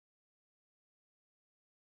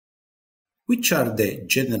which are the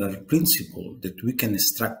general principles that we can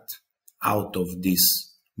extract out of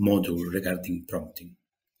this module regarding prompting?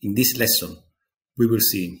 In this lesson, we will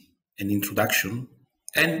see an introduction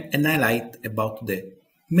and an highlight about the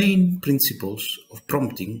main principles of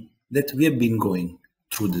prompting that we have been going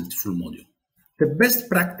through the full module. The best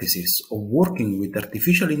practices of working with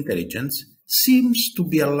artificial intelligence seems to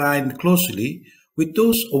be aligned closely with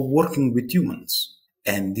those of working with humans,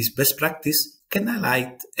 and this best practice can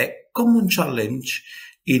highlight a common challenge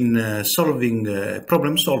in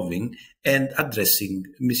problem solving and addressing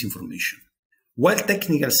misinformation. While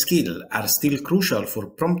technical skills are still crucial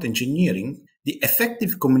for prompt engineering, the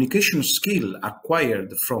effective communication skill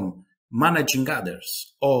acquired from managing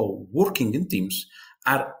others or working in teams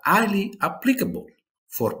are highly applicable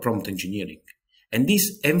for prompt engineering. And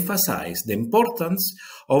this emphasizes the importance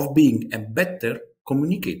of being a better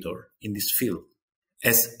communicator in this field.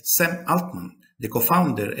 As Sam Altman, the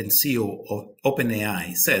co-founder and CEO of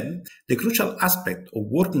OpenAI, said, the crucial aspect of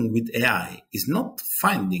working with AI is not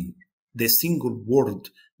finding the single word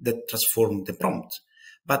that transforms the prompt,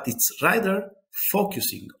 but it's rather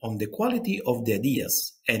focusing on the quality of the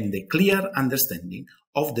ideas and the clear understanding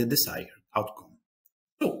of the desired outcome.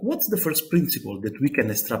 So what's the first principle that we can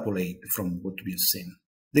extrapolate from what we have seen?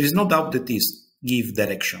 There is no doubt that is give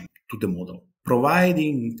direction to the model.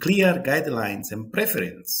 Providing clear guidelines and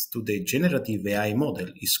preference to the generative AI model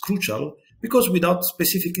is crucial because without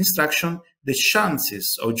specific instruction, the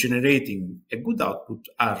chances of generating a good output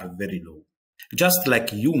are very low. Just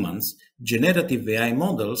like humans, generative AI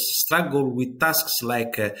models struggle with tasks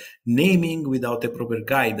like naming without a proper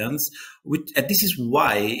guidance. And this is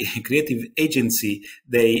why creative agency,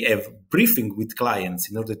 they have briefing with clients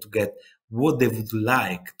in order to get what they would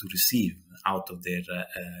like to receive out of their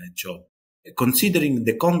job. Considering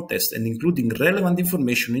the context and including relevant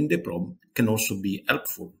information in the prompt can also be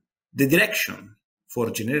helpful. The direction for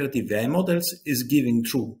generative AI models is given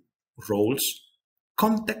through roles,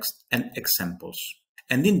 context, and examples.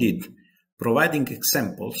 And indeed, providing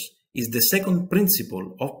examples is the second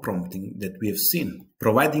principle of prompting that we have seen.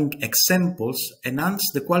 Providing examples enhance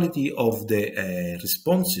the quality of the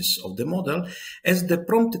responses of the model, as the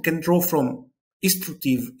prompt can draw from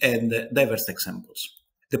instructive and diverse examples.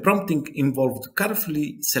 The prompting involved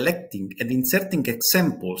carefully selecting and inserting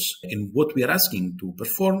examples in what we are asking to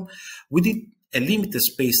perform within a limited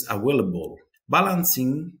space available,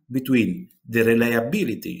 balancing between the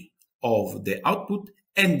reliability of the output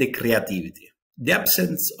and the creativity. The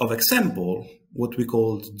absence of example, what we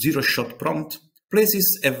call zero-shot prompt,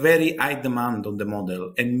 places a very high demand on the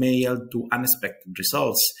model and may yield to unexpected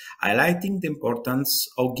results, highlighting the importance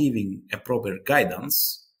of giving a proper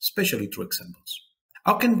guidance, especially through examples.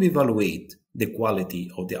 How can we evaluate the quality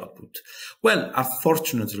of the output? Well,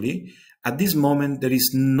 unfortunately, at this moment, there is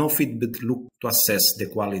no feedback loop to assess the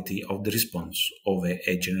quality of the response of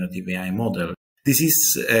a generative AI model. There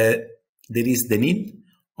is the need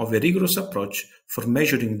of a rigorous approach for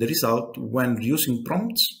measuring the result when using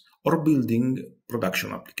prompts or building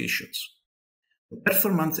production applications. The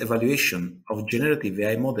performance evaluation of generative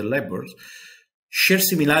AI model labors share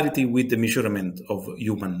similarity with the measurement of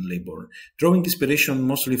human labor, drawing inspiration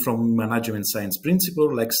mostly from management science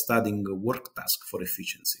principles like studying work tasks for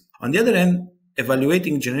efficiency. On the other hand,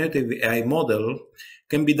 evaluating generative AI model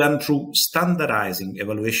can be done through standardizing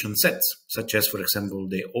evaluation sets, such as, for example,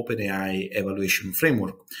 the OpenAI evaluation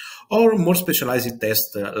framework, or more specialized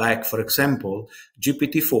tests like, for example,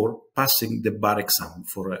 GPT-4 passing the bar exam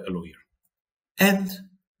for a lawyer. And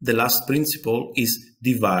the last principle is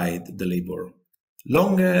divide the labor.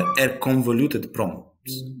 Longer and convoluted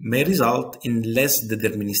prompts may result in less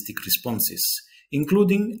deterministic responses,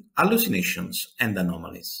 including hallucinations and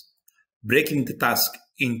anomalies. Breaking the task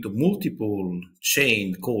into multiple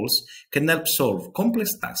chain calls can help solve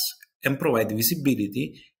complex tasks and provide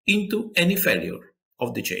visibility into any failure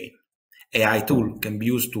of the chain. AI tool can be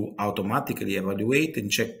used to automatically evaluate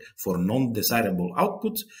and check for non-desirable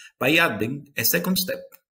outputs by adding a second step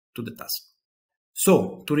to the task.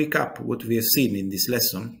 So, to recap what we have seen in this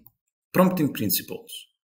lesson, prompting principles.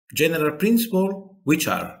 General principles, which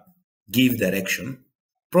are give direction,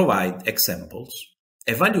 provide examples,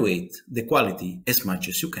 evaluate the quality as much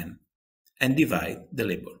as you can, and divide the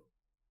labor.